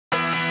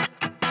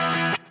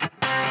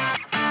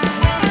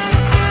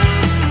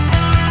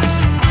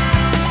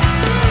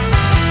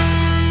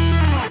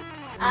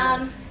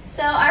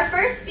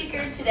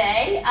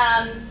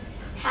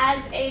has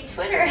a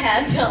Twitter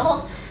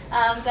handle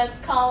that's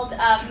called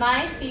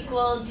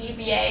MySQL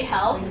DBA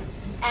Help,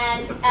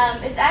 and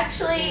it's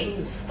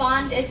actually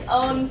spawned its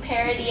own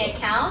parody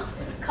account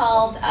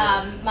called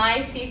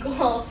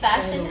MySQL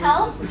Fashion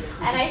Help,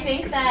 and I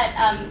think that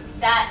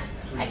that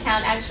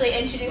account actually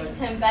introduces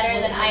him better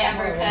than I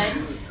ever could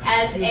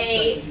as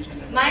a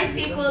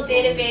MySQL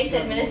database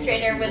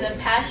administrator with a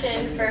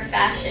passion for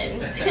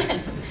fashion.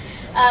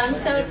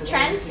 So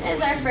Trent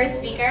is our first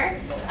speaker,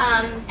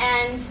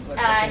 and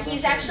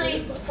he's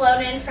actually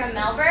flown in from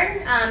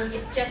Melbourne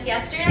just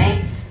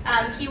yesterday.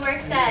 He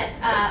works at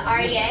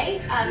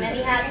REA, and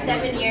he has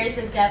 7 years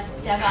of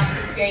DevOps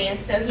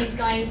experience, so he's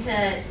going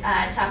to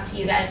talk to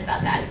you guys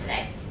about that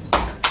today.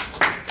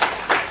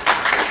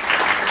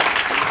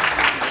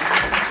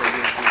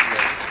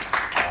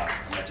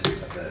 I might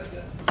just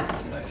have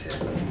some notes here.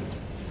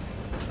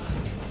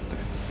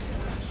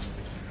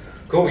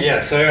 Cool,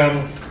 yeah,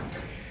 so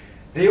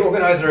the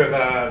organizer of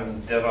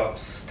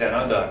DevOps Down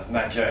Under,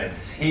 Matt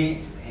Jones,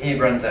 he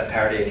runs that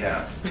parody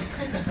account.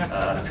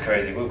 It's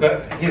crazy.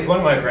 He's one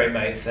of my great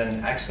mates,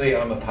 and actually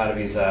I'm a part of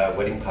his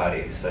wedding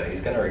party, so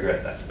he's going to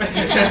regret that.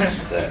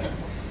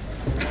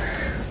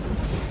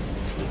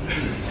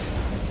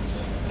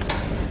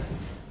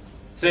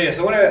 So yes,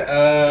 I want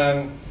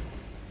to.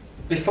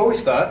 Before we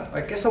start,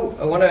 I guess I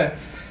want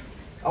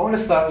to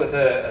start with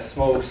a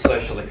small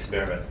social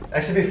experiment.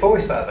 Actually, before we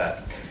start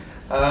that.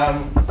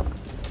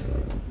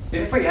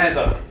 Put your hands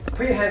up.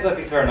 Put your hands up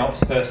if you're an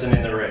ops person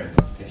in the room.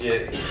 If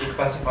you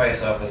classify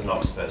yourself as an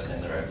ops person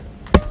in the room.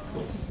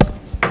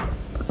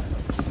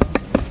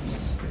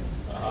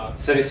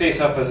 So do you see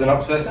yourself as an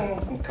ops person?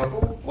 A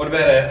couple? What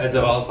about a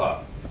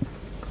developer?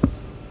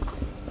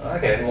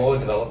 Okay, more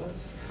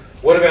developers.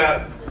 What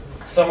about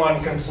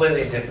someone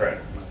completely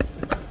different?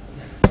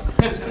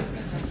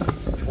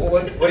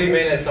 What do you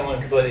mean as someone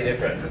completely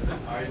different?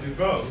 I do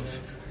both.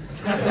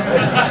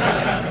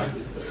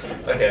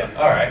 Okay,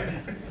 all right.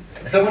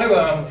 So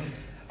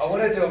I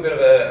want to do a bit of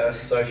a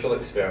social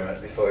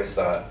experiment before we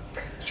start.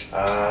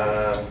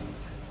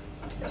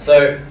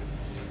 So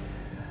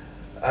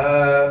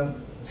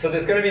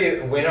there's going to be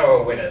a winner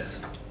or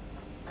winners.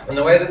 And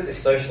the way that this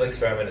social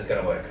experiment is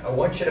going to work, I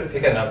want you to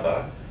pick a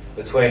number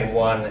between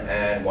 1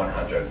 and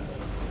 100.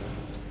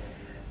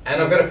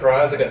 And I've got a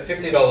prize. I've got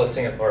 $50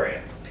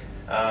 Singaporean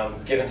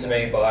given to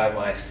me by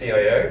my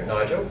CIO,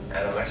 Nigel,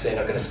 and I'm actually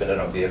not going to spend it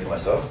on beer for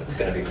myself. It's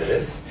going to be for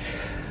this.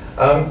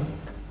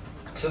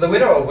 So the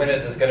winner or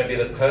winners is going to be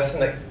the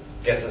person that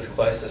guesses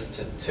closest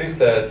to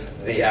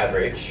 2/3 the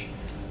average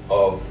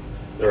of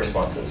the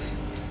responses.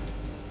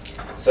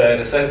 So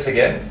to say this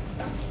again,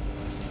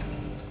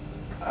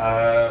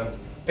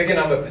 pick a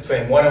number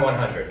between 1 and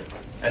 100,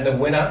 and the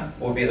winner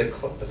will be the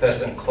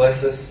person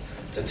closest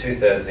to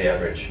 2/3 the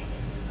average.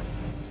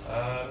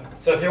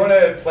 So if you want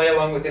to play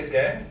along with this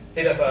game,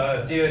 hit up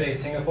DoD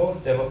Singapore,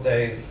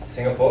 DevOpsDays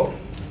Singapore,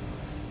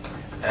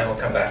 and we'll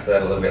come back to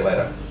that a little bit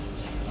later.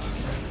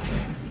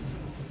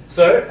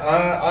 So,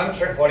 I'm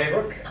Trent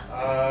Hornibrook.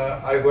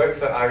 I work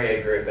for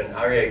REA Group, and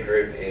REA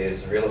Group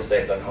is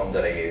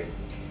realestate.com.au.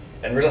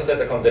 And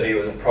realestate.com.au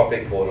is a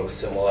property portal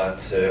similar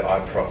to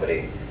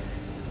iProperty.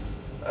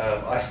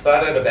 I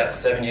started about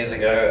 7 years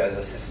ago as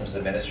a systems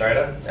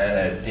administrator and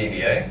a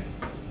DBA,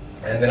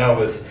 and then I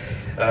was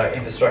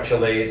infrastructure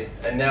lead,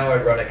 and now I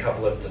run a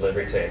couple of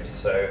delivery teams.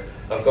 So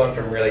I've gone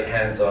from really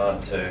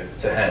hands-on to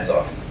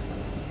hands-off.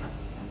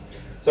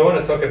 So I want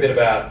to talk a bit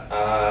about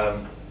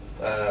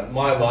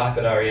my life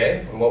at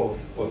REA and what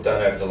we've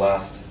done over the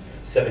last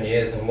 7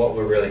 years and what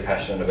we're really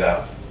passionate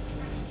about.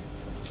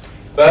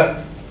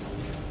 But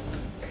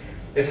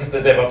this is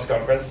the DevOps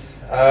conference.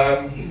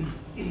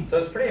 So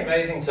it's pretty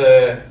amazing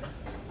to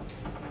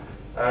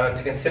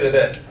consider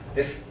that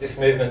this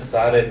movement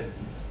started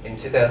in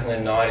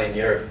 2009 in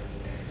Europe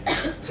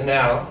to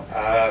now.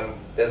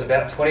 There's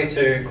about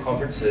 22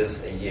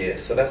 conferences a year,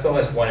 so that's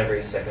almost one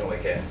every second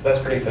weekend. So that's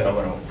pretty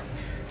phenomenal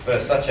for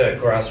such a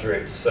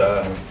grassroots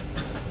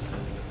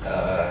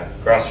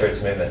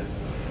movement.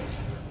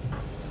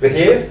 But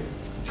here,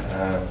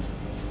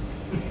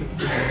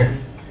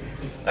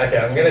 okay,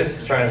 I'm going to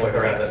just try and work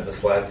around the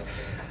slides.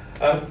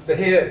 But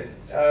here,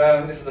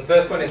 this is the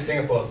first one in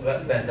Singapore, so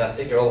that's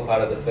fantastic. You're all a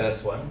part of the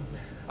first one.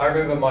 I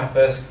remember my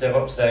first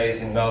DevOps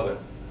days in Melbourne,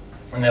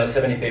 and there were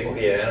 70 people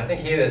here, and I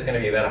think here there's going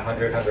to be about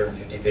 100,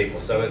 150 people.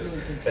 So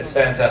it's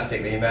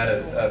fantastic, the amount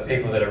of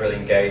people that are really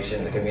engaged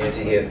in the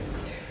community here.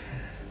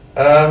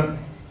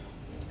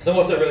 So I'm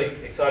also really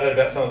excited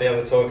about some of the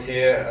other talks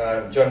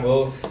here. John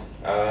Wills,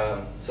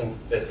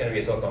 there's going to be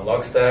a talk on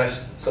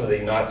Logstash. Some of the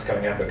nights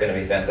coming up are going to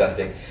be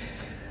fantastic.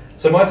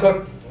 So my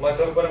talk, what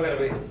I'm going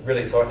to be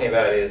really talking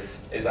about is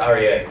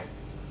REA.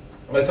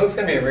 My talk's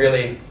going to be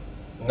really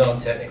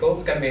non-technical.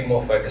 It's going to be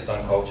more focused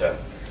on culture.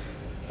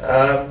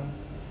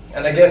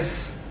 And I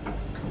guess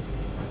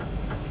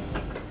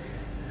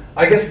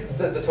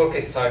the talk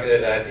is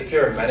targeted at if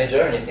you're a manager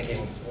and you're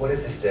thinking, what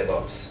is this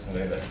DevOps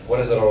movement? What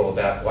is it all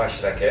about? Why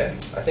should I care?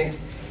 I think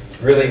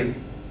really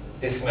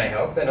this may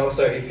help. And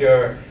also if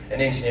you're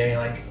an engineer and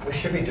you're like, we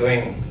should be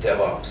doing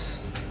DevOps.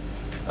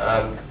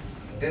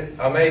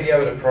 I may be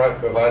able to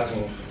provide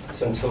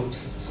some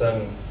tips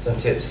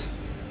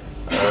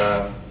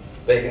that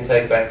you can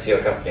take back to your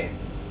company.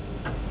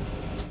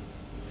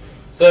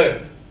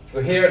 So,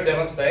 we're here at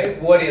DevOps Days.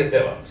 What is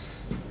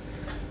DevOps?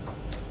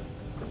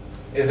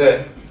 Is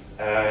it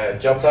a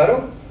job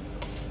title?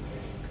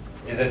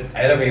 Is it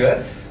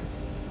AWS?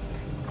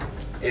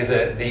 Is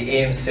it the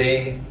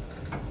EMC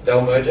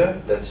Dell merger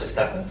that's just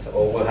happened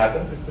or will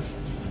happen?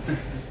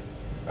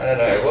 I don't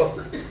know.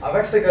 Well, I've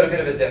actually got a bit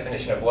of a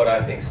definition of what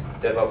I think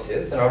DevOps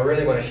is, and I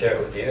really want to share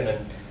it with you,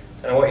 and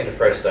I want you to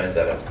throw stones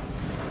at it.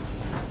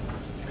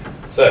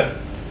 So,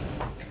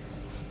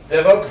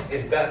 DevOps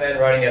is Batman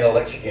riding an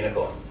electric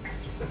unicorn.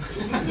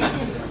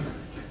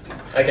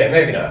 Okay,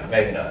 maybe not.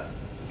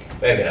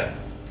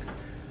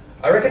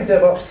 I reckon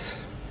DevOps,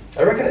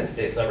 it's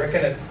this. I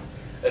reckon it's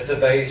a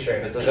value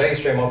stream. It's a value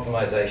stream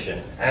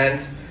optimization.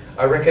 And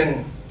I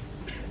reckon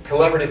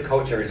collaborative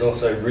culture is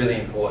also really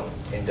important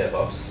in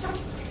DevOps.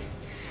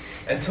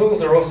 And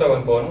tools are also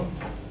important.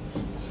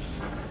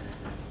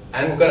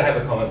 And we've got to have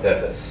a common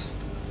purpose.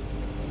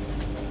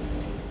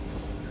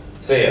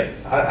 So yeah,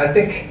 I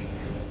think,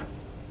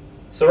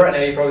 so right now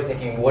you're probably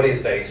thinking, what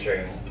is value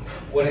stream?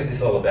 What is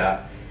this all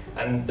about?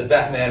 And the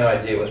Batman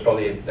idea was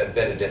probably a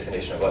better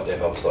definition of what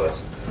DevOps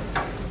was.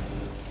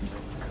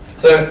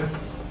 So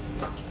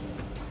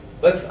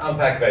let's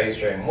unpack value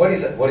stream. What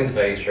is it? What is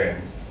value stream?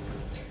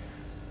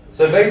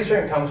 So value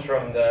stream comes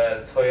from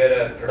the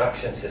Toyota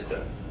production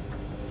system.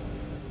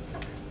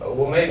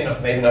 Well, maybe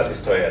not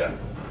this Toyota.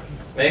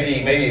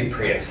 Maybe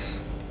Prius.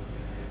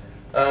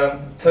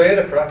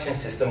 Toyota production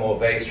system or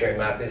value stream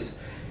map is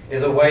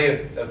a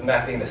way of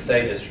mapping the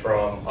stages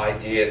from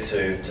idea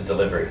to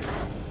delivery.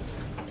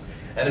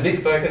 And a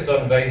big focus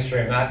on value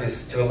stream map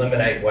is to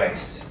eliminate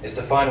waste, is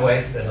to find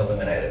waste and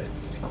eliminate it.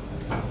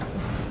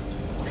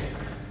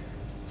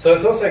 So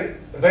it's also,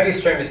 value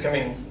stream is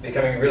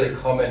becoming really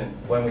common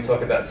when we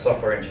talk about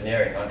software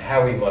engineering on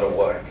how we model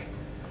work.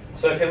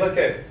 So if you look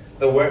at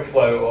the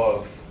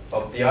workflow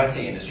of the IT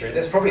industry,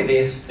 there's probably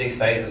these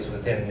phases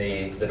within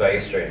the value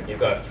stream. You've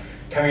got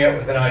coming up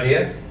with an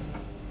idea,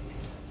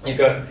 you've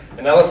got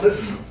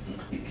analysis,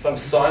 some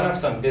sign-off,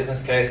 some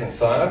business case and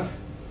sign-off.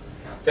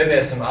 Then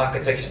there's some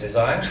architecture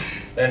design,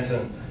 then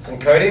some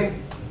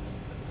coding,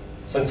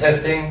 some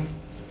testing,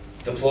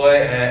 deploy,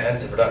 and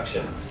to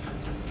production.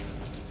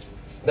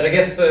 But I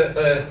guess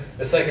for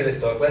the sake of this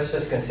talk, let's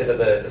just consider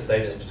the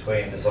stages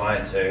between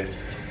design to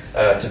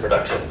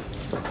production.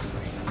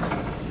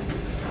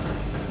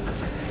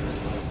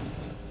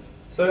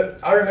 So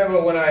I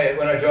remember when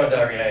I joined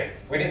REA,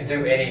 we didn't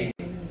do any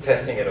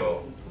testing at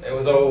all. It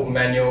was all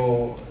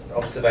manual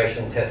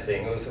observation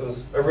testing. It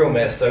was a real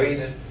mess. So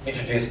we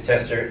introduced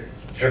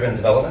tester-driven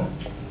development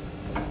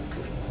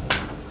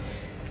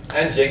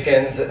and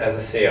Jenkins as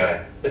a CI.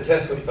 The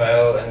tests would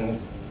fail, and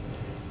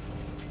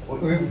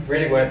we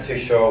really weren't too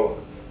sure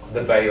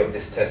the value of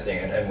this testing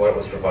and what it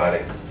was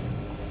providing.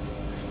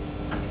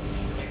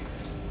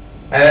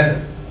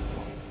 And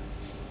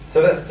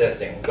so that's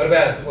testing. What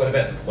about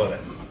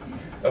deployment?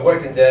 I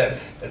worked in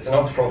dev. It's an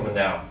ops problem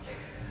now.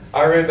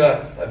 I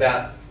remember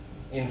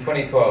in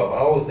 2012,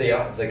 I was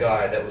the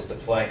guy that was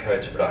deploying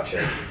code to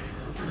production.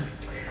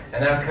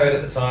 And our code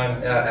at the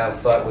time, our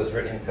site was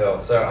written in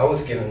Perl. So I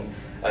was given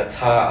a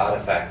tar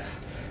artifact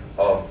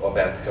of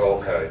our Perl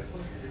code.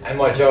 And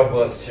my job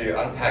was to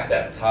unpack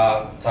that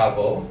tar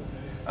ball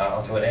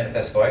onto an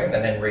NFS volume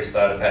and then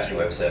restart Apache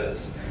web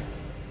servers.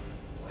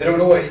 But it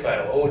would always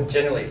fail, or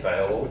generally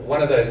fail.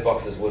 One of those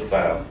boxes would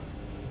fail.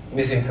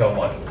 Missing Perl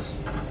modules.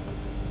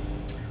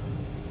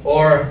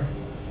 Or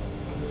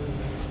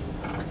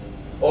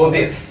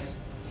this,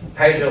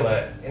 page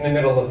alert in the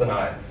middle of the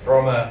night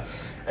from a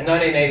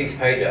 1980s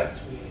pager.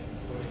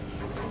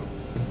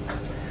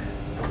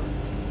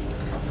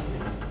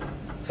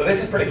 So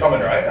this is pretty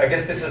common, right? I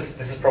guess this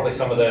is probably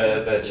some of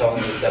the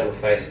challenges that we'll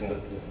face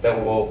and that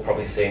we've all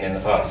probably seen in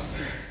the past.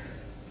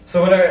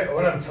 So when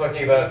I'm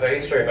talking about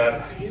value stream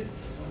map,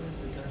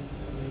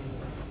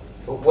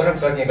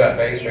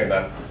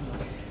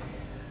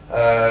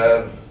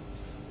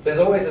 there's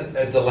always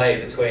a delay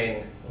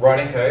between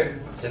writing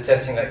code to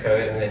testing that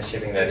code and then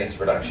shipping that into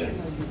production.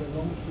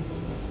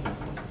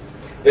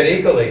 But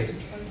equally,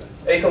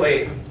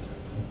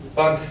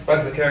 bugs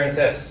occur in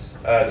tests,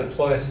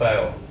 deploys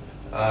fail,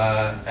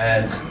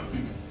 and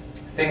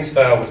things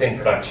fail within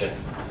production.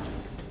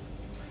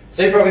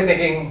 So you're probably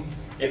thinking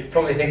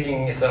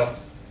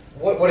yourself,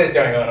 what is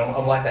going on?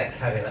 I'm like that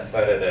cat in that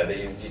photo there that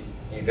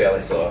you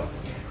barely saw.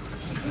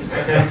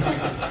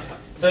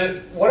 So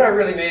what I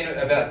really mean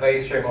about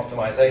value stream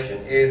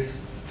optimization is,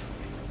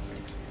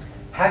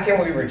 how can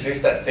we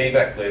reduce that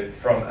feedback loop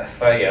from a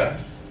failure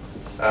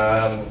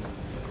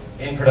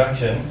in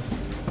production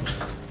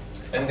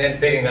and then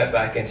feeding that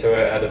back into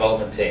our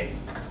development team?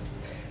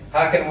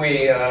 How can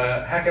we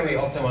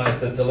optimize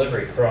the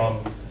delivery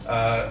from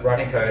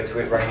writing code to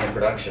it running in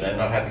production and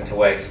not having to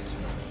wait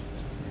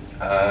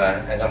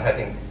a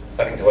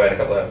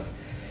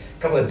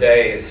couple of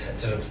days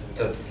to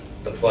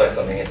deploy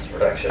something into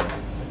production?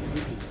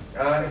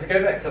 If you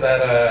go back to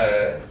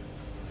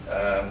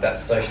that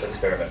social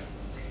experiment.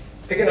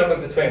 Pick a number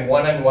between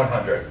 1 and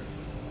 100,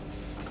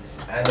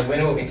 and the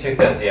winner will be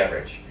 2/3 the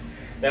average.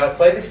 Now, I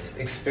played this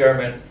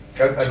experiment,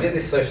 I did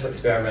this social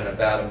experiment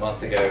about a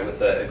month ago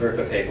with a group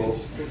of people,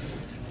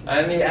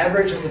 and the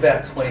average was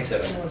about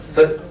 27.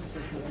 So,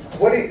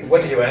 what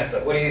did you answer?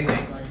 What do you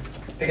think?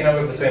 Pick a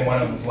number between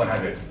 1 and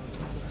 100.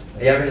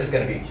 The average is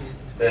going to be,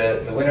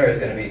 the winner is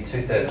going to be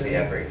 2/3 the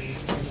average.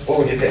 What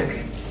would you pick?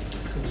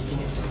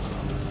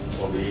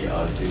 Probably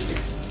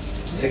 66.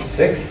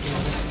 66?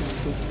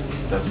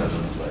 That's not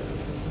right.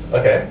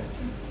 Okay.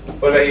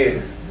 What about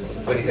you?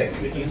 What do you think?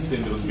 The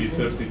instinct would be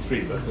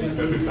 33, but if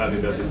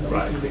everybody does it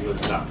right, it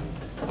goes down.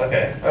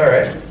 Okay,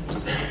 alright.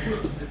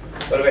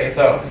 What about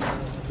yourself?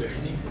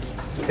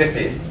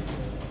 50.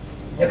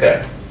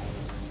 Okay.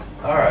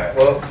 Alright,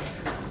 well,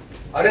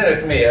 I don't know,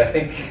 for me, I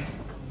think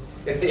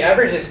if the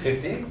average is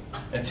 50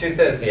 and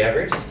 2/3 the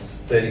average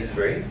is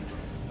 33,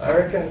 I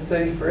reckon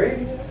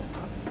 33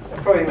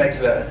 that probably makes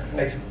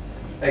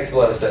a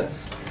lot of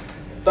sense.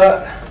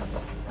 But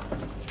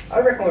I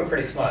reckon we're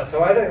pretty smart,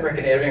 so I don't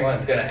reckon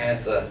everyone's going to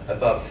answer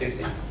above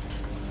 50.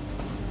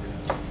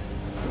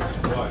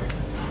 Why?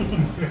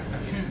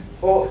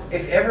 Well,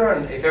 if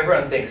everyone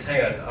thinks,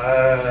 hang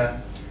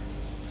on,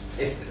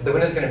 if the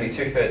winner's going to be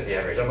 2/3 the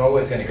average, I'm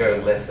always going to go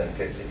less than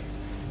 50,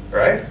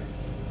 right?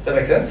 Does that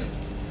make sense?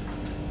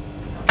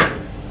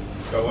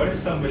 But what if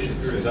somebody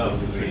screws up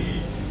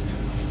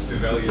the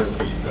value of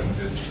these and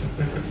just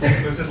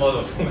puts a lot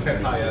of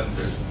high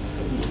answers?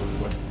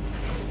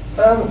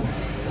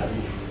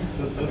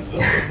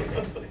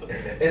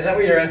 Is that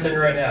what you're answering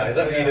right now? Is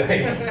that what you're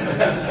doing?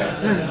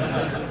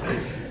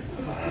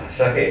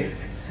 Shocking.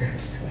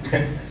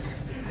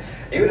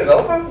 Are you a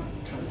developer?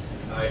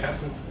 I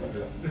haven't.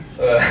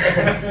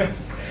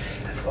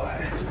 That's why.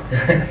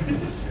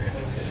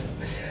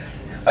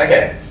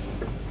 Okay.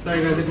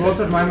 Sorry guys, it worked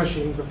on my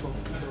machine before.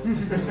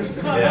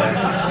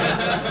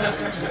 Yeah.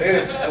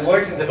 It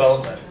works in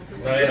development.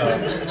 Right,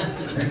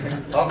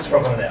 Ops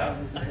problem now.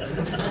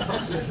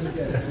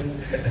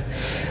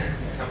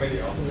 How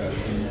many ops are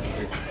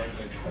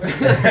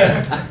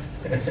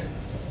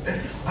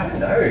I don't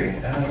know.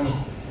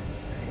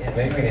 Yeah,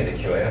 maybe we need a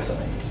QA or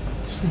something.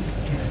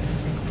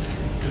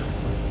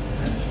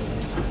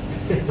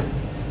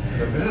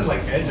 This is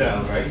like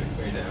agile, right?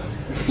 Right now.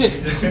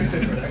 Just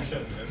in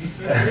production.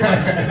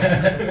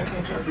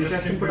 We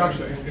test in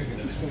production.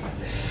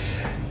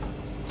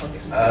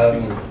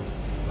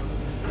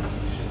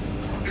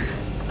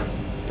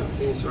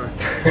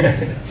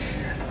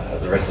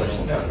 The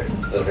resolution's a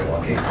little bit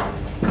wonky.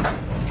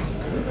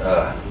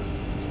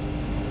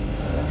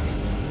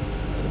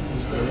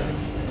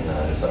 No,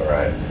 it's not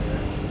right.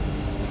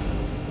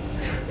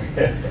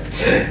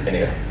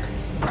 Anyway,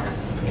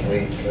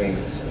 can we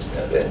just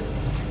start there?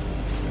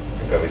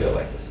 We'll probably do it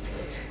like this.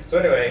 So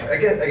anyway, I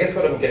guess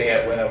what I'm getting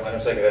at when I'm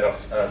talking about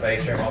value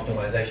stream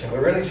optimization,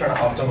 we're really trying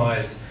to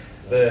optimize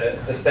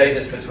the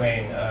stages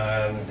between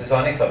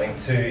designing something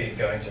to it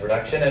going to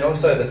production, and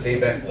also the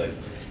feedback loop.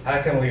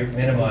 How can we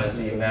minimize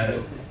the amount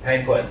of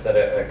pain points that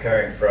are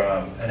occurring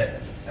from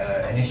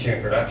an issue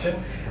in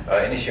production,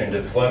 an issue in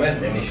deployment,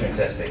 and an issue in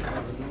testing?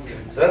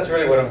 So that's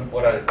really what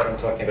I'm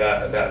talking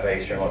about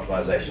value stream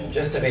optimization,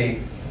 just to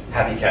be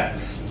happy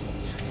cats.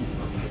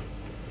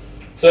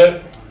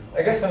 So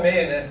I guess for me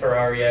and for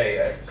REA,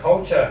 a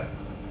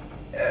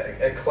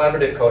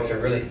collaborative culture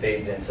really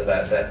feeds into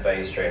that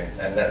value stream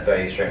and that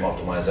value stream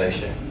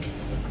optimization.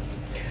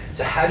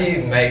 So how do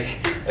you make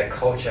a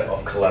culture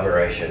of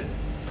collaboration?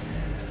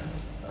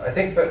 I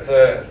think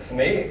for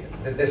me,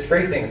 there's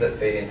three things that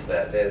feed into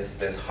that.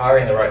 There's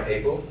hiring the right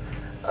people,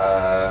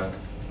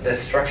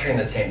 there's structuring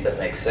the team that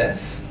makes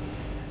sense,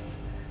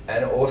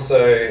 and also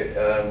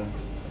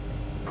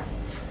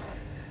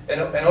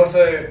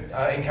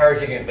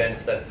encouraging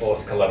events that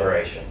force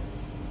collaboration.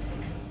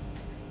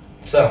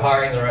 So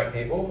hiring the right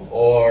people,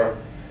 or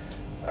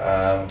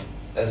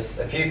as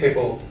a few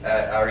people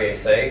at REA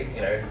say,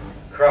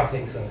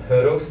 crafting some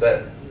hurdles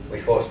that we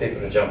force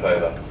people to jump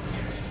over.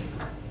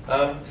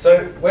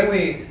 So when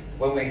we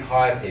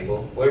hire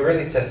people, we're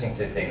really testing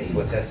two things.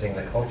 We're testing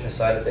the culture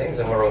side of things,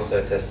 and we're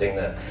also testing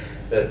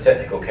the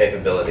technical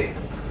capability.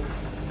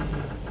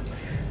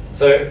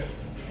 So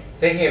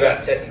thinking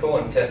about technical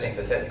and testing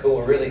for technical,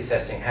 we're really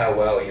testing how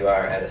well you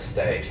are at a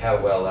stage. How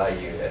well are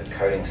you at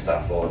coding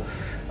stuff, or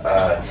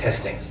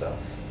testing stuff,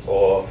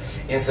 or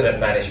incident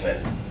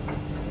management.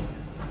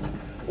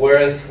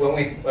 Whereas when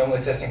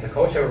we're testing for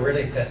culture, we're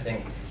really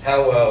testing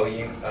how well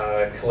you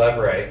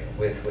collaborate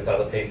with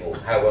other people,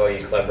 how well you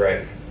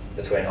collaborate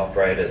between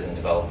operators and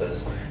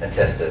developers and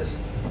testers.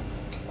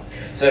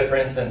 So for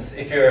instance,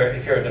 if you're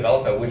a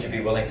developer, would you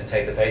be willing to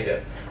take the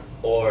pager?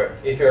 Or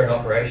if you're an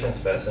operations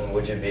person,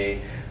 would you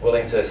be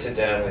willing to sit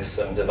down with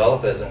some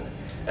developers and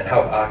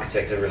help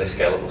architect a really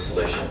scalable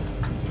solution?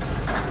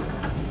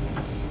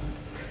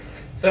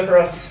 So for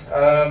us,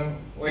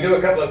 we do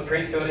a couple of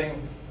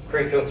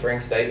pre-filtering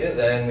stages,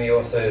 and we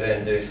also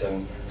then do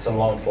some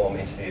long-form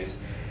interviews.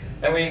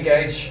 And we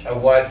engage a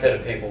wide set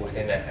of people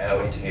within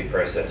our interview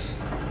process.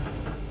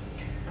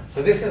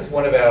 So this is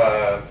one of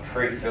our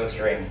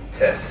pre-filtering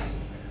tests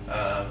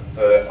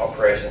for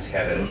operations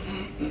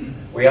candidates.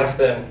 We ask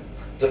them,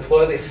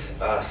 deploy this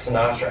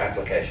Sinatra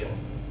application.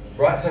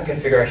 Write some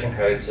configuration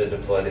code to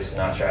deploy this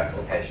Sinatra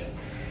application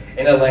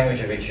in a language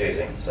of your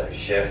choosing. So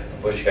Chef,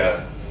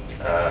 Bushka,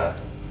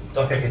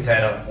 Docker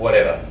container,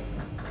 whatever.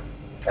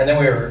 And then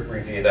we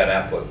review that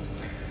output.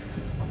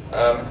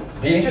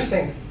 The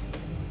interesting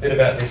bit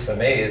about this for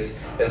me is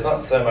there's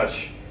not so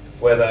much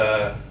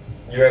whether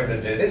you're able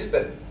to do this,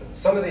 but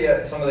some of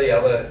the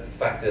other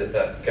factors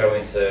that go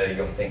into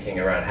your thinking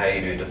around how you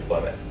do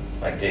deployment.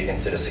 Like, do you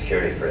consider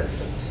security, for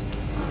instance?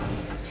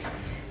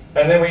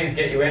 And then we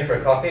get you in for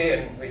a coffee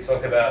and we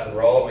talk about the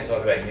role, we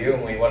talk about you,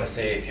 and we want to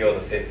see if you're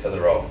the fit for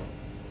the role.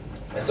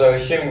 And so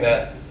assuming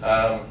that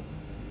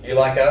you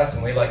like us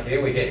and we like you,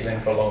 we get you in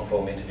for a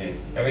long-form interview.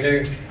 And we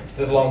do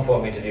the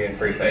long-form interview in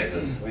 3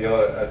 phases. We do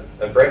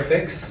a break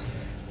fix,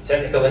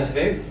 technical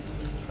interview,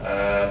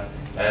 and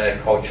a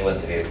cultural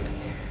interview.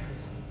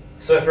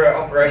 So for our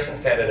operations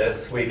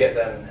candidates, we give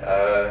them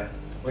a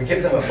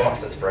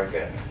box that's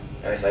broken,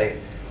 and we say,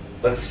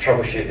 let's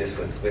troubleshoot this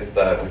with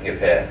your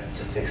pair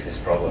to fix this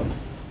problem.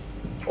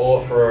 Or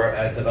for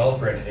a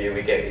developer interview,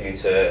 we get you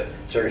to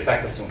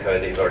refactor some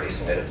code that you've already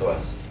submitted to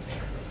us.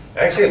 I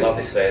actually love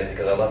this phase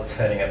because I love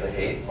turning up the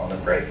heat on the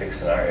break fix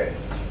scenario.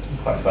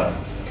 It's quite fun.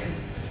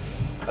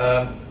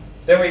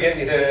 Then we get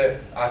you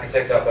to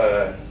architect up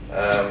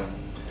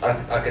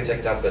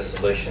a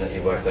solution that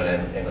you worked on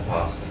in the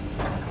past.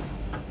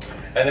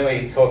 And then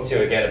we talk to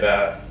you again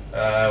about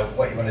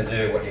what you want to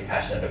do, what you're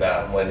passionate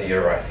about, and whether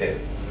you're a right fit.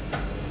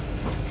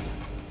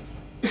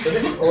 So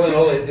this, all in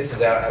all, this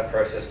is our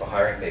process for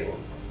hiring people.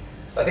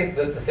 I think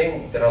that the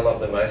thing that I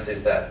love the most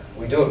is that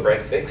we do a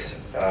break fix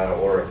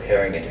or a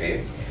pairing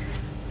interview,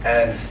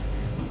 and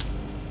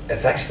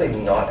it's actually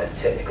not a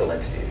technical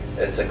interview,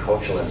 it's a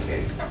cultural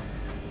interview.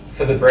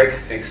 For the break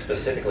fix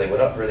specifically, we're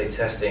not really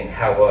testing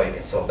how well you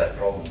can solve that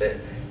problem, but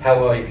how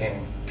well you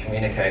can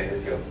communicate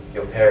with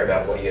your pair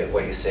about what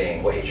you're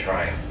seeing, what you're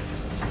trying.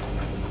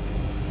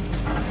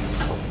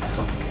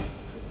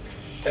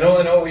 And all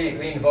in all, we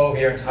involve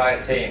your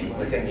entire team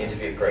within the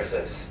interview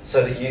process,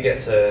 so that you get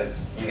to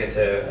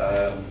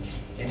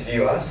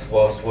interview us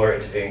whilst we're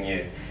interviewing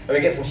you, and we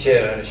get some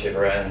shared ownership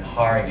around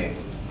hiring you.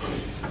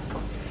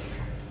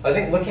 I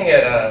think looking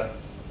at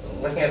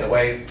the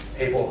way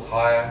people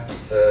hire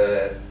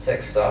for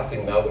tech staff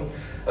in Melbourne,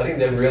 I think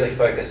they're really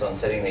focused on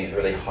setting these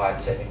really high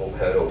technical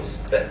hurdles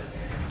that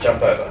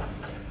jump over.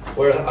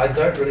 Whereas I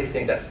don't really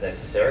think that's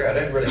necessary. I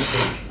don't really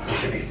think you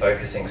should be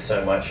focusing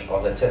so much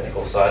on the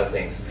technical side of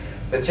things,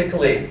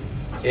 particularly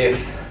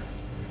if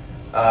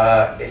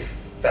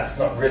that's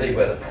not really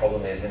where the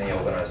problem is in the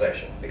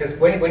organisation. Because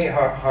when you're when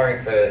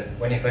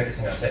you're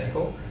focusing on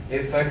technical,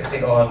 you're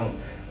focusing on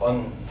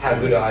how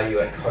good are you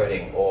at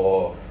coding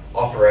or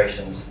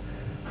operations,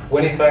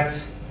 when in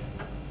fact,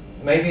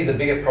 maybe the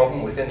bigger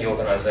problem within the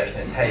organisation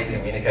is how you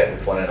communicate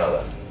with one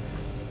another.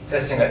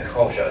 Testing that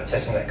culture,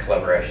 testing that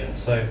collaboration.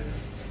 So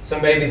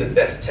maybe the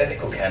best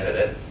technical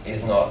candidate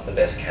is not the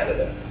best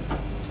candidate.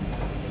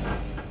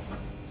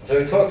 So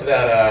we talked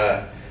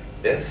about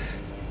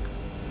this.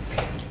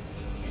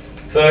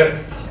 So,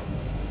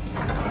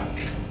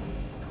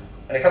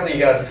 and a couple of you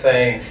guys were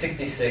saying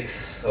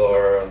 66,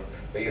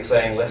 but you're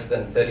saying less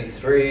than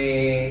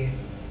 33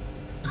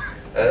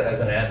 as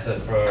an answer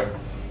for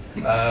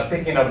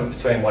picking a number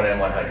between 1 and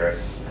 100.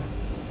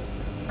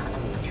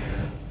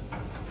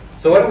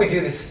 So why don't we do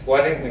this?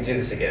 Why don't we do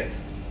this again?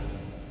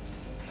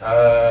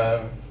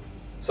 So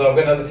I've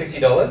got another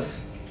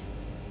 $50.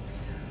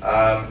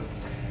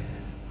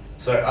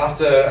 So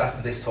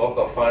after this talk,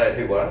 I'll find out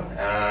who won,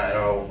 and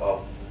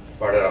I'll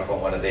write it up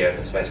on one of the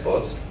open space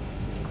boards.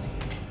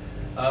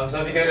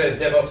 So if you go to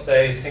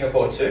DevOpsDays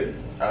Singapore 2,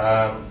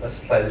 let's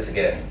play this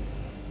again.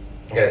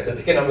 Okay, so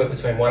pick a number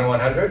between 1 and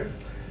 100.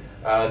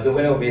 The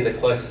winner will be the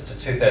closest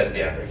to 2/3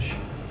 the average.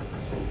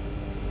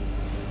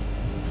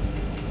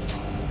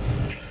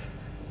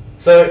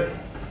 So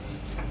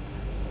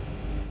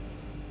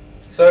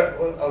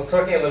I was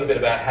talking a little bit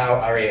about how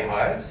REA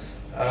hires.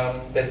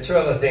 There's 2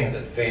 other things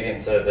that feed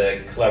into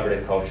the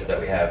collaborative culture that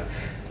we have.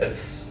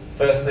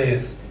 Firstly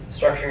is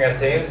structuring our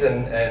teams,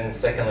 and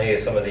secondly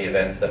is some of the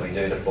events that we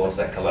do to force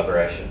that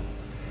collaboration.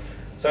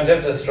 So in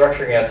terms of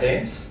structuring our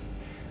teams,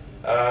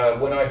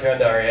 when I joined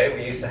REA,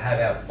 we used to have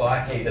our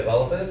bikie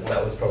developers, and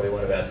that was probably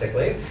one of our tech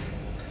leads.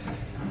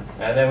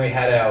 And then we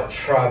had our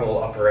tribal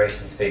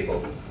operations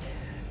people.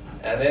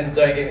 And then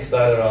don't get me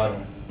started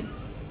on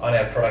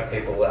our product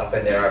people up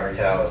in their ivory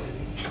towers.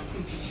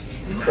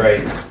 It's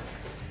crazy.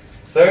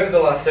 So over the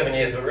last 7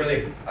 years, we've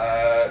really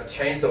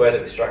changed the way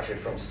that we structured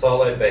from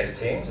silo-based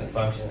teams and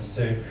functions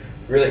to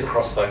really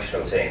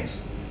cross-functional teams.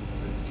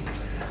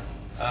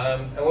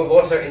 And we've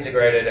also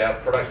integrated our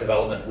product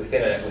development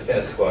within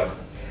a squad.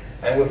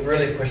 And we've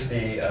really pushed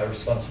the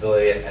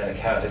responsibility and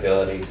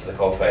accountability to the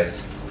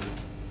coalface.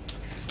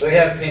 So we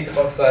have pizza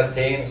box-sized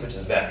teams, which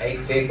is about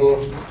 8 people.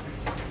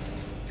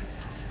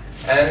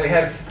 And we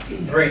have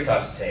 3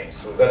 types of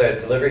teams. We've got a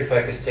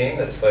delivery-focused team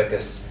that's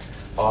focused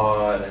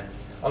on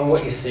on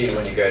what you see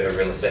when you go to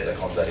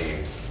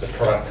realestate.com.au, the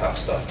product type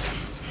stuff.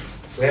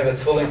 We have a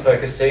tooling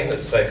focused team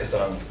that's focused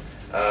on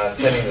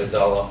turning the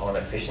dial on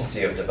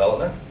efficiency of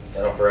development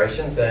and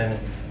operations, and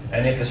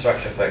an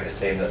infrastructure focused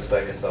team that's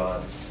focused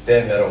on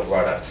bare metal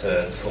right up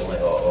to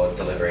tooling or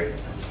delivery.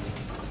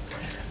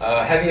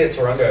 Javier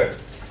Tarango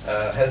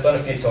has done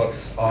a few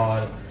talks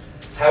on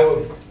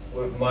how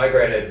we've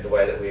migrated the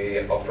way that we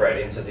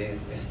operate into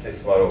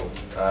this model.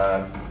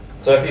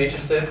 So if you're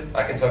interested,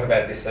 I can talk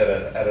about this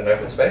at an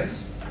open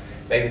space.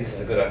 Maybe this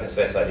is a good open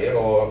space idea,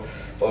 or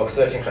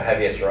searching for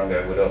Javier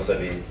Tarango would also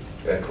be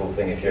a cool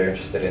thing if you're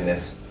interested in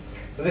this.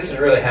 So this is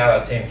really how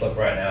our teams look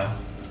right now.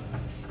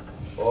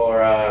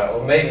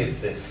 Or maybe it's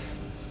this,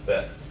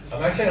 but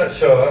I'm actually not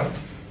sure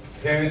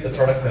who the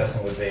product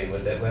person would be,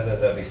 whether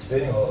they'll be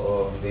spooning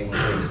or being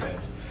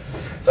spooned.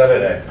 So I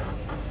don't know.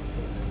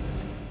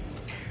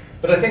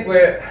 But I think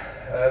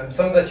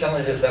some of the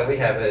challenges that we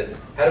have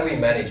is, how do we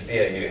manage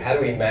BAU? How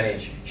do we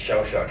manage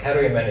shell shock? How do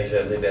we manage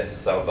a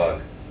libSSL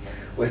bug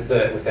with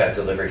our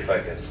delivery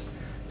focus?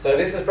 So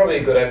this is probably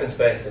a good open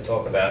space to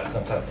talk about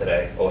sometime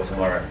today or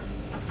tomorrow.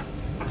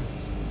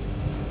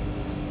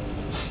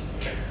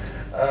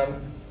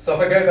 So if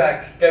I go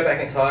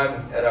back in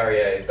time at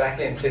REA, back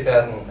in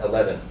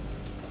 2011,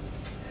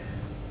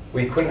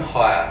 we couldn't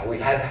hire. We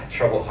had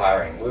trouble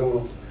hiring. We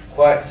were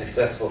quite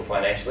successful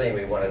financially and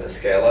we wanted to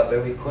scale up,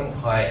 but we couldn't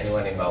hire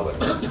anyone in Melbourne.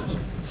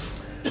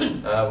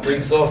 We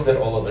exhausted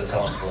all of the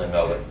talent pool in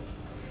Melbourne.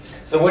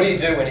 So what do you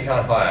do when you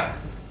can't hire?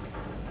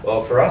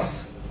 Well, for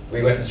us,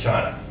 we went to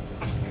China.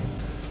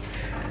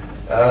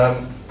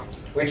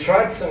 We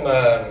tried some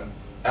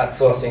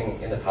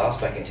outsourcing in the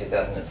past, back in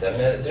 2007,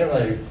 and it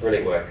didn't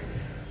really work.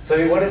 So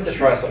we wanted to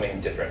try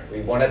something different. We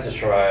wanted to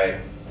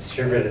try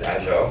distributed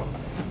Agile.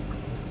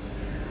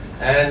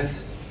 And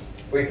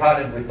we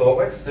partnered with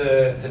ThoughtWorks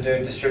to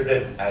do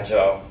distributed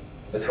Agile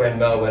between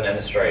Melbourne and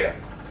Australia.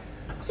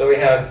 So we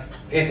have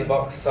pizza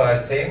box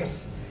sized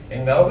teams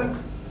in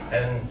Melbourne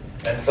and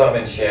some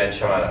in Xi'an,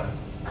 China.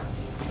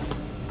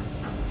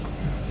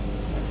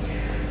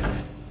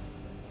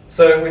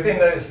 So within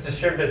those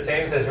distributed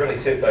teams, there's really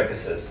two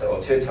focuses,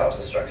 or two types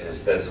of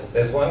structures.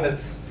 There's one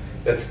that's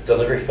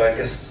delivery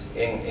focused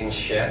in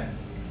Xi'an,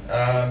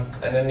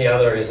 and then the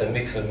other is a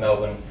mix of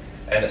Melbourne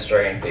and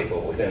Australian people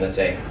within the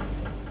team.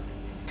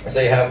 So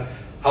you have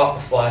half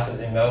the slices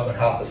in Melbourne,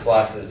 half the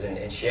slices in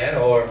Xi'an,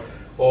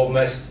 or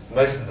most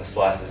of the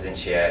slices in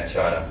Xi'an,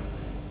 China.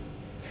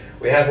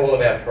 We have all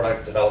of our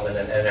product development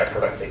and our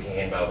product thinking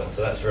in Melbourne,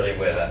 so that's really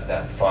where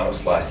that final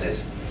slice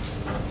is.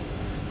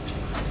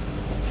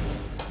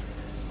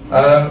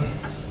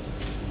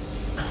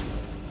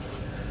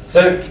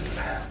 So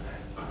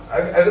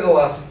over the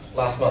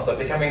last month, I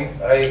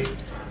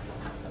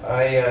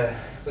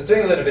was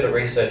doing a little bit of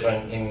research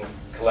in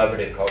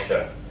collaborative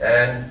culture,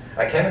 and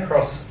I came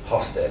across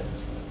Hofstede.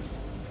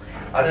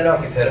 I don't know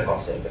if you've heard of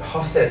Hofstede, but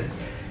Hofstede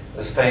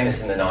was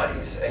famous in the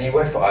 90s, and he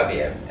worked for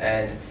IBM,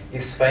 and he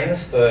was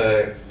famous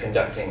for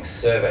conducting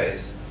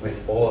surveys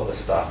with all of the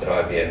staff at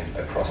IBM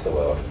across the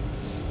world.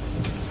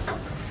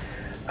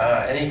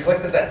 And he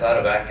collected that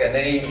data back, and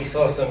then he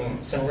saw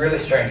some really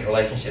strange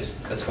relationships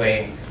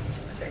between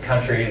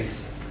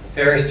countries,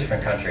 various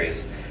different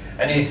countries,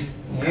 and he's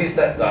used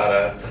that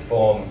data to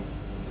form,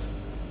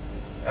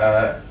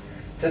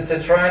 to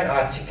try and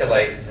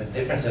articulate the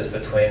differences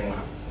between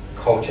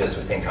cultures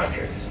within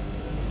countries.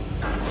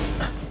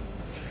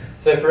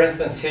 So for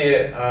instance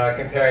here,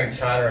 comparing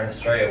China and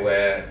Australia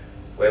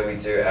where we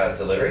do our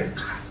delivery,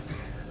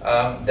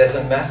 there's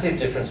a massive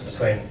difference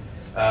between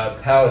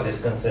power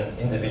distance and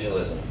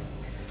individualism.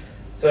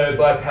 So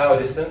by power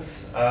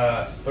distance,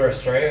 for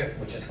Australia,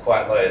 which is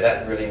quite low,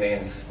 that really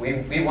means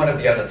we want to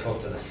be able to talk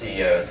to the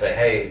CEO and say,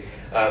 hey,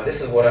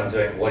 this is what I'm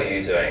doing, what are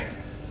you doing?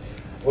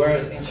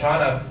 Whereas in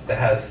China, that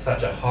has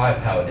such a high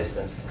power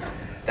distance,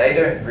 they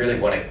don't really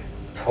want to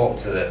talk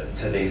to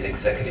these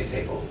executive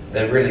people.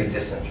 They're really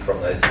distant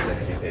from those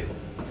executive people.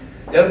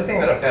 The other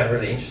thing that I found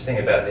really interesting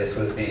about this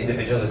was the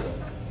individualism.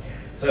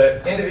 So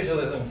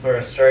individualism for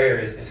Australia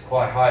is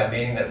quite high,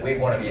 meaning that we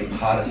want to be a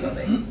part of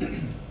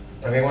something.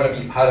 And we want to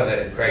be part of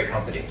a great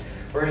company.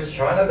 Whereas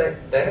China,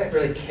 they don't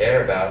really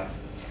care about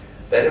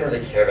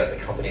the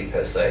company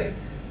per se,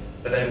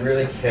 but they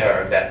really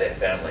care about their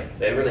family.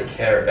 They really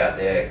care about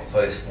their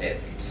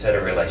close-knit set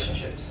of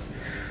relationships.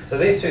 So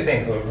these two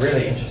things were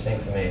really interesting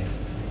for me.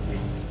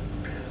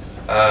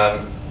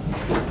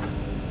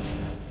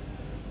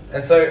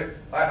 And so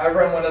I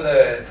run one of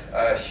the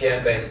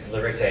Xi'an-based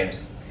delivery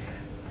teams,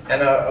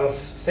 and I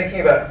was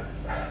thinking about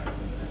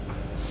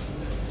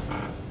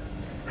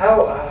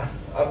how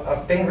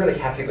I've been really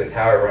happy with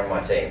how I run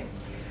my team,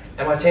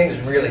 and my team is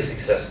really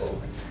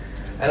successful.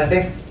 And I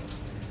think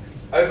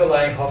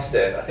overlaying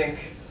Hofstede, I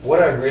think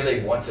what I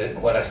really wanted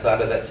when I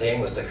started that team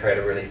was to create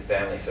a really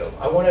family feel.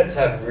 I wanted to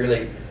have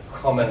really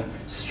common,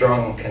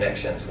 strong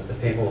connections with the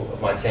people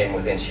of my team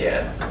within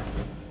Xi'an.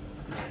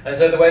 And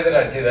so the way that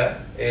I do that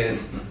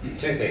is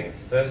two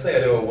things. Firstly, I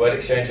do a word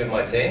exchange with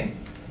my team,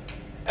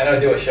 and I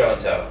do a show and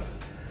tell.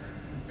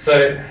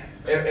 So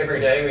every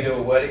day we do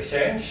a word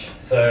exchange.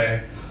 So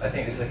I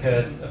think this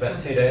occurred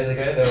about 2 days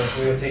ago.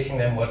 We were teaching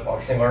them what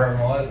oxymoron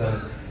was, and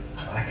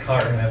I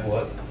can't remember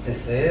what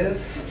this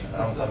is.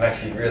 I'm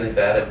actually really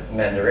bad at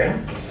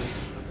Mandarin.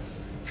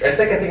 The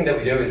second thing that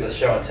we do is a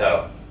show and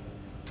tell,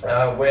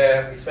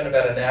 where we spend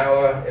about an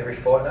hour every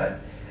fortnight,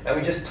 and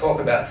we just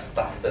talk about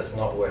stuff that's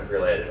not work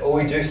related, or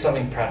we do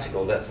something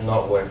practical that's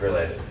not work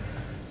related.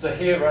 So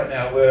here right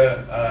now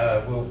we're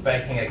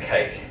baking a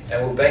cake,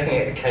 and we're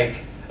baking a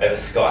cake over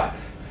Skype.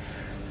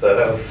 So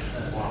that was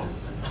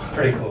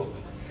pretty cool.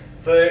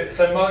 So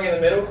Mung in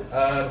the middle,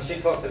 she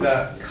talked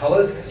about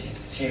colours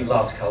because she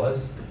loves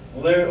colours.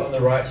 Lou on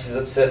the right, she's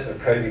obsessed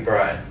with Kobe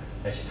Bryant,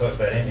 and she talked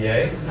about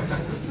NBA.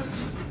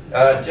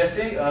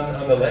 Jesse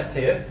on the left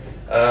here,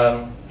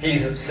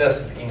 he's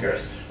obsessed with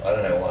Ingress. I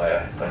don't know why,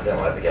 I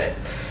don't like the game.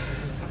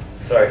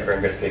 Sorry for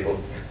Ingress people.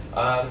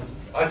 I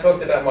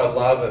talked about my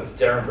love of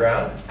Darren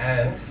Brown,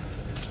 and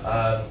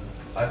I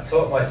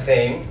taught my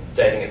team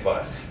dating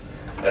advice.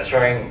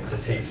 Trying to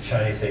teach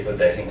Chinese people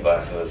dating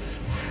advice was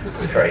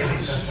crazy.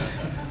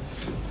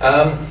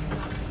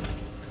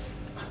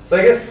 So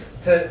I guess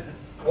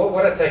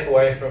what I take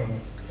away from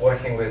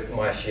working with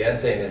my Xi'an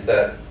team is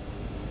that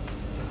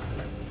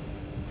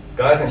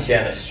guys in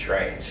Xi'an are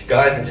strange.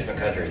 Guys in different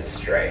countries are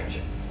strange.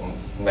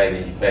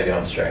 Maybe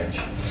I'm strange.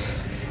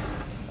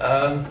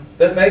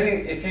 But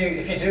maybe if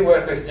you do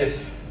work with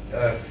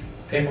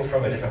people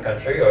from a different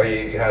country, or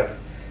you have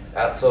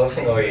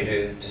outsourcing, or you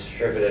do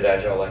distributed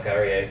agile like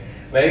REA,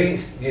 maybe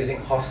using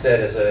Hofstede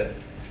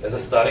as a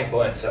starting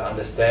point to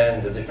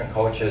understand the different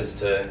cultures,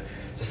 to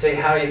see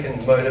how you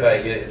can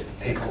motivate your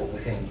people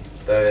within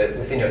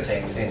your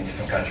team within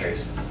different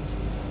countries.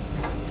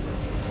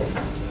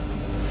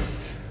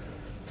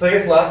 So I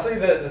guess lastly,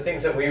 the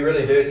things that we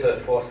really do to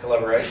force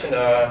collaboration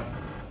are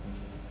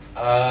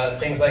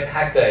things like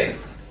hack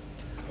days,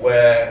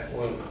 where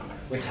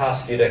we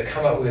task you to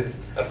come up with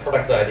a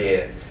product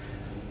idea,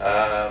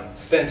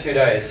 spend 2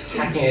 days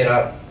hacking it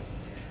up,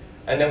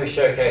 and then we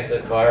showcase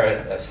it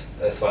via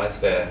a science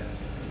fair.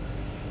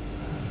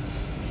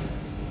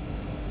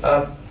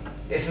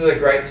 This is a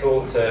great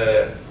tool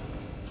to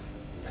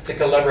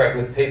collaborate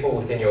with people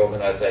within your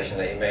organisation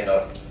that you may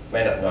not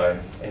know,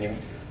 and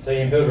so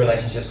you build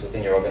relationships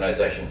within your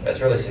organisation.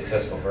 That's really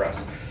successful for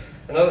us.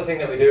 Another thing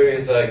that we do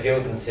is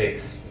guilds and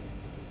SIGs,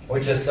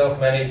 which are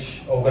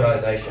self-managed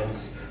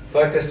organisations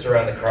focused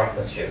around the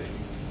craftsmanship.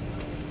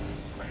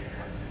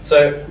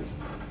 So,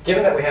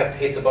 given that we have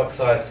pizza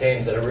box-sized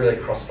teams that are really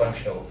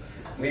cross-functional,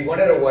 we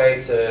wanted a way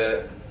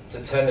to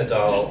turn the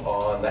dial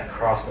on that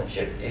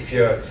craftsmanship. If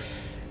you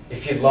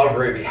love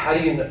Ruby, how do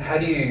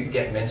you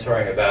get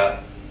mentoring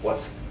about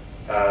what's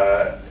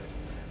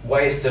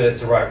ways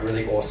to write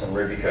really awesome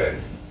Ruby code?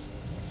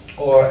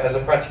 Or as a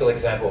practical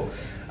example,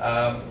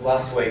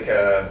 last week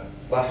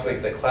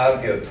the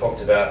Cloud Guild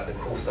talked about the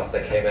cool stuff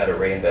that came out of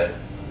reInvent.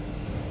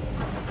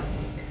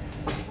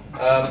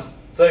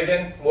 So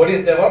again, what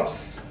is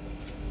DevOps?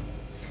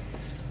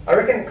 I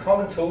reckon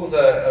common tools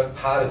are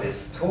part of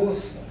this.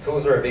 Tools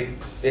are a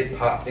big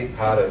part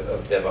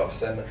of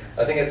DevOps, and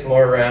I think it's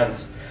more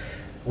around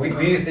we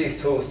use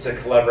these tools to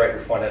collaborate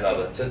with one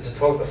another, to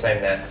talk the same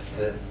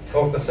to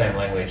talk the same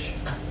language.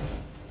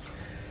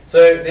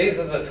 So these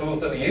are the tools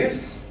that we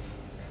use: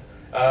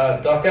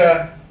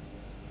 Docker,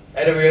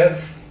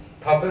 AWS,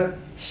 Puppet,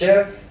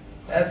 Chef,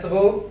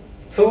 Ansible,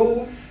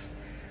 tools.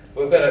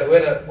 We've got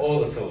all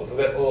the tools.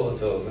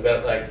 We've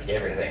got like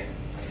everything.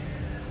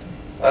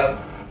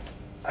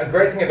 A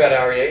great thing about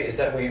REA is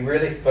that we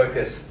really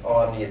focus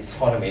on the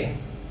autonomy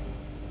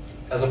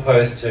as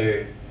opposed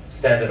to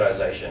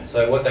standardization.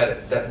 So what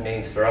that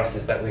means for us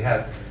is that we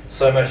have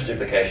so much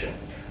duplication.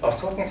 I was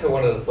talking to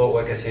one of the thought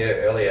workers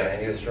here earlier, and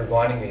he was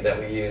reminding me that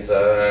we use,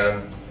 I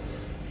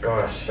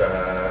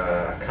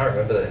can't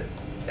remember the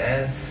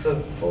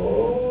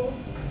Ansible?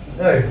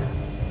 No.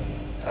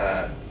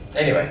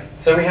 Anyway,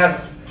 so we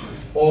have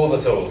all the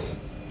tools.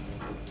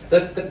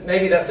 So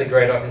maybe that's a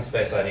great open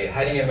space idea.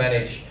 How do you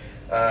manage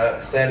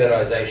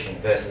standardization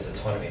versus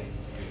autonomy?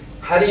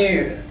 How do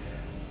you,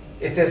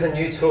 if there's a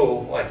new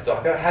tool like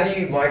Docker, how do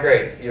you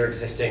migrate your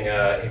existing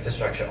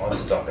infrastructure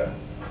onto Docker?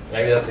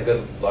 Maybe that's a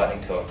good lightning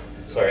talk.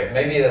 Sorry,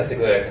 maybe that's a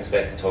good open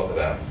space to talk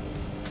about.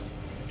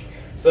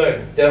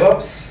 So,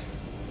 DevOps.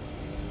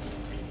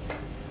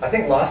 I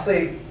think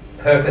lastly,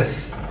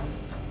 purpose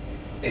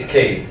is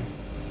key.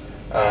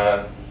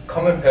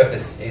 Common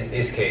purpose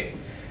is key.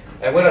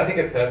 And when I think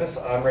of purpose,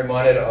 I'm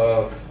reminded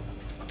of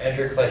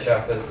Andrew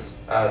Clay-Schafer's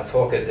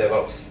talk at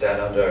DevOps Down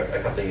Under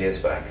a couple of years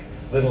back.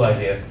 Little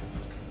idea.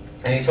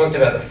 And he talked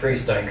about the free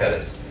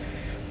stonecutters.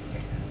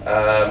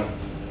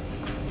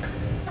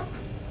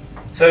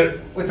 So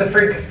with the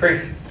free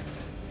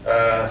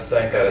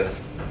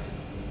stonecutters,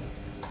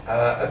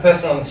 a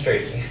person on the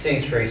street, he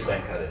sees 3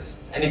 stonecutters,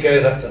 and he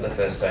goes up to the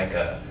first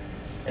stonecutter,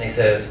 and he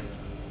says,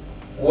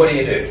 "What do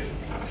you do?"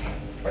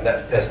 And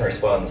that person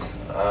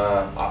responds,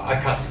 I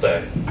cut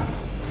stone.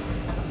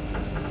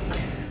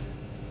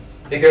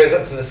 He goes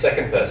up to the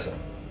second person.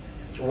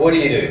 "What do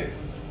you do?"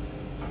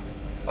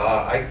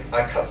 I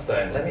cut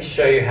stone. Let me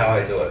show you how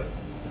I do it.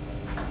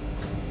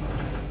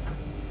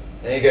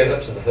 Then he goes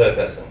up to the third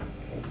person.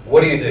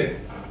 What do you do?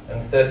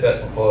 And the third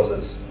person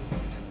pauses.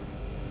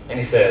 And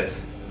he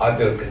says, I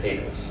build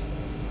cathedrals.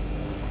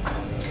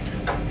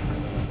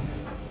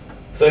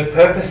 So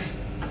purpose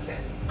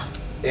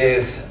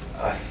is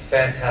a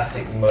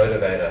fantastic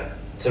motivator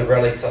to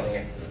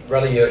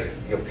rally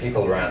your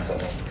people around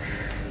something.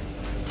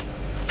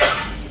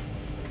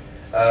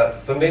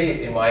 For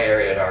me, in my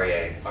area at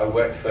REA, I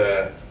work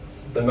for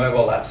the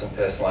mobile apps and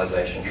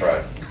personalization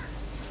tribe.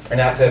 And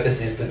our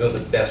purpose is to build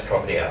the best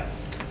property app.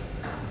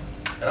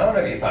 And I want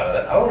to be a part of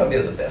that. I want to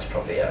build the best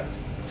property app.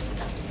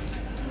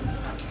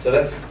 So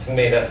that's, for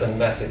me, that's a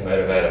massive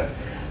motivator.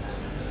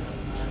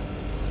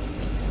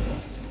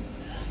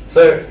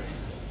 So,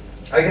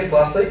 I guess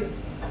lastly,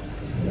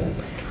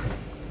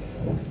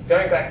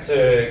 going back to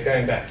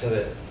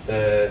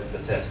the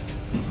test.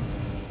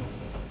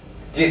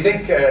 Do you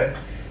think,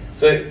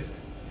 so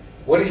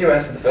what did you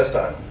answer the first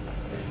time?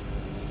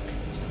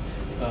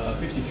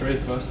 53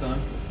 the first time.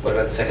 What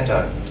about the second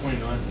time?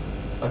 29.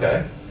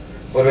 Okay.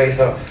 What about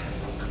yourself?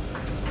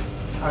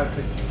 I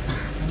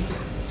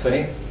picked.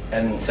 20?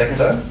 And second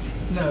time?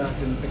 No, I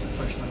didn't pick the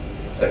first time.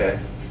 Okay.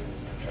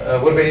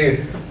 What about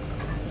you?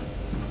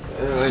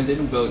 I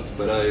didn't vote,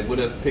 but I would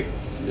have picked,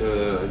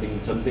 I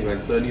think, something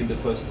like 30 the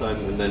first time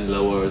and then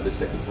lower the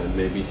second time,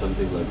 maybe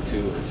something like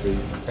 2 or 3.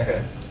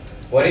 Okay.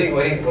 Why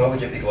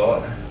would you pick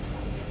lower?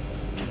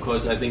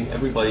 Because I think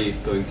everybody is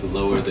going to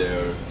lower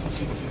their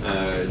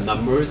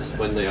numbers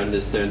when they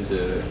understand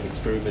the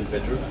experiment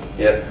better.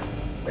 Yeah.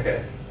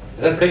 Okay.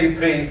 Is that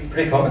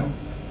pretty common?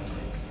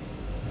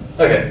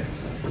 Okay.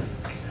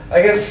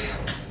 I guess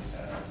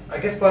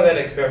by that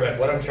experiment,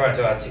 what I'm trying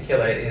to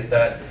articulate is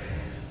that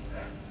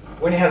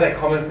when you have that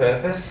common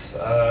purpose,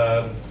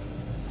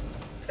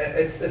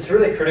 it's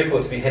really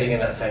critical to be heading in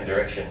that same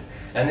direction.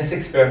 And this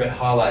experiment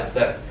highlights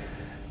that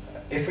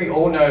if we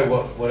all know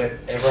what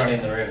everyone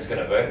in the room is going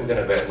to vote, we're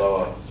going to vote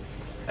lower.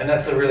 And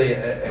that's a really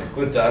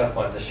good data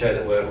point to show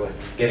that we're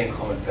getting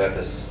common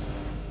purpose.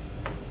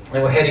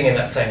 And we're heading in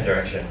that same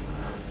direction.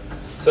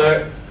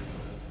 So,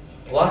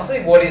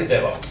 lastly, what is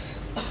DevOps?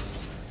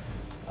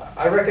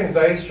 I reckon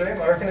value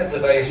stream. I reckon it's a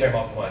value stream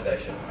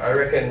optimization. I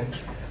reckon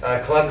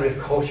collaborative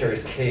culture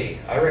is key.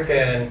 I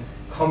reckon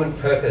common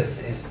purpose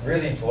is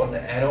really important,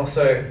 and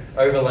also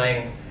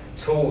overlaying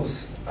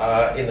tools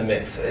in the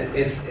mix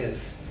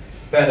is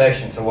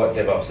foundation to what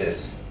DevOps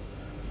is.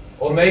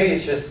 Or maybe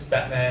it's just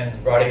Batman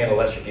riding an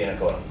electric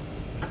unicorn.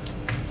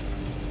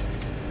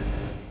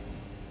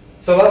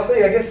 So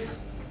lastly, I guess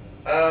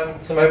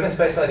some open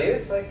space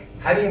ideas, like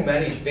how do you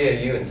manage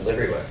BAU and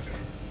delivery work?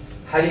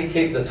 How do you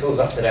keep the tools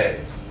up to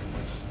date?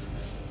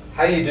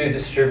 How do you do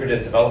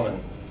distributed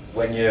development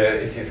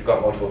if you've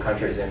got multiple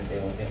countries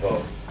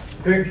involved?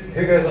 Who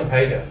goes on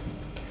Pager?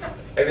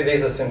 Maybe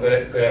these are some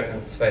good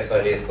open space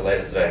ideas for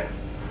later today.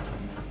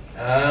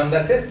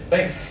 That's it.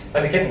 Thanks.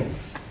 Happy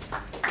kittens.